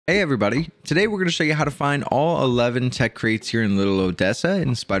Hey everybody, today we're going to show you how to find all 11 tech crates here in Little Odessa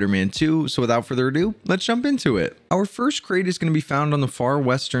in Spider-Man 2, so without further ado, let's jump into it. Our first crate is going to be found on the far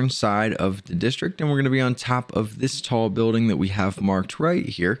western side of the district, and we're going to be on top of this tall building that we have marked right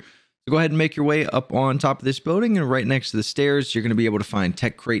here. So go ahead and make your way up on top of this building, and right next to the stairs, you're going to be able to find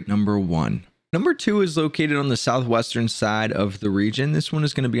tech crate number 1. Number 2 is located on the southwestern side of the region. This one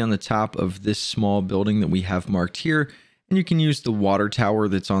is going to be on the top of this small building that we have marked here. And you can use the water tower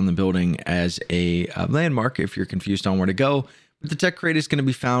that's on the building as a landmark if you're confused on where to go. But the tech crate is going to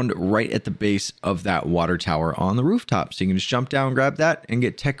be found right at the base of that water tower on the rooftop. So you can just jump down, grab that, and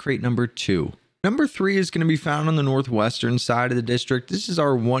get tech crate number 2. Number 3 is going to be found on the northwestern side of the district. This is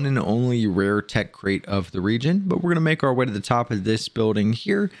our one and only rare tech crate of the region. But we're going to make our way to the top of this building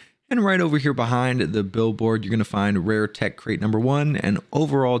here. And right over here behind the billboard, you're going to find rare tech crate number 1 and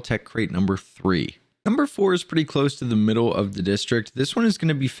overall tech crate number 3. Number 4 is pretty close to the middle of the district. This one is going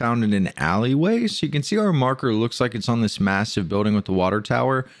to be found in an alleyway. So you can see our marker looks like it's on this massive building with the water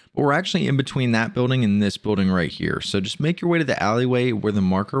tower, but we're actually in between that building and this building right here. So just make your way to the alleyway where the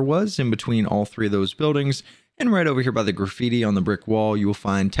marker was in between all three of those buildings. And right over here by the graffiti on the brick wall, you will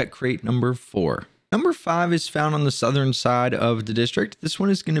find tech crate number 4. Number 5 is found on the southern side of the district. This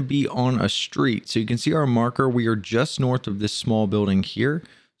one is going to be on a street. So you can see our marker. We are just north of this small building here.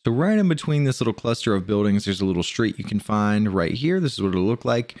 So right in between this little cluster of buildings, there's a little street you can find right here. This is what it'll look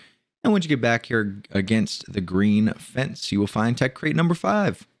like. And once you get back here against the green fence, you will find tech crate number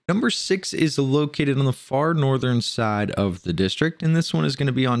 5. Number 6 is located on the far northern side of the district. And this one is going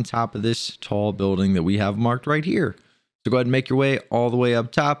to be on top of this tall building that we have marked right here. So go ahead and make your way all the way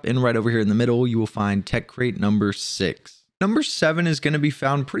up top. And right over here in the middle, you will find tech crate number 6. Number 7 is going to be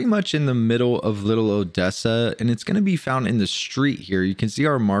found pretty much in the middle of Little Odessa, and it's going to be found in the street here. You can see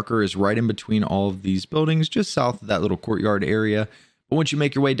our marker is right in between all of these buildings, just south of that little courtyard area. But once you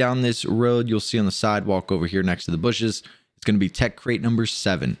make your way down this road, you'll see on the sidewalk over here next to the bushes, it's going to be tech crate number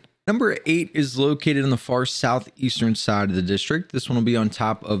 7. Number 8 is located on the far southeastern side of the district. This one will be on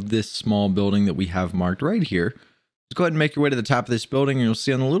top of this small building that we have marked right here. Just go ahead and make your way to the top of this building, and you'll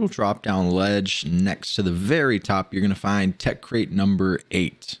see on the little drop down ledge next to the very top, you're going to find tech crate number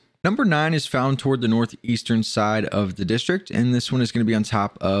 8. Number 9 is found toward the northeastern side of the district, and this one is going to be on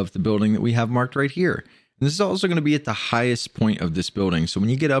top of the building that we have marked right here. And this is also going to be at the highest point of this building. So when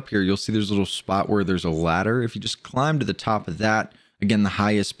you get up here, you'll see there's a little spot where there's a ladder. If you just climb to the top of that, again, the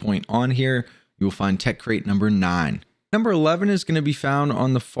highest point on here, you will find tech crate number 9. Number 11 is going to be found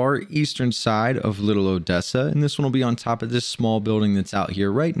on the far eastern side of Little Odessa, and this one will be on top of this small building that's out here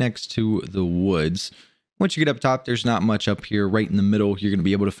right next to the woods. Once you get up top, there's not much up here. Right in the middle, you're going to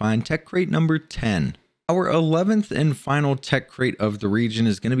be able to find tech crate number 10. Our 11th and final tech crate of the region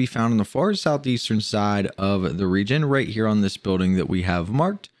is going to be found on the far southeastern side of the region, right here on this building that we have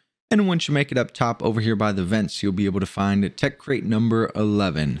marked. And once you make it up top over here by the vents, you'll be able to find tech crate number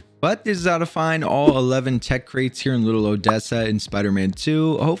 11. But this is how to find all 11 tech crates here in Little Odessa in Spider-Man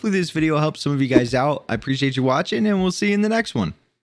 2. Hopefully this video helps some of you guys out. I appreciate you watching, and we'll see you in the next one.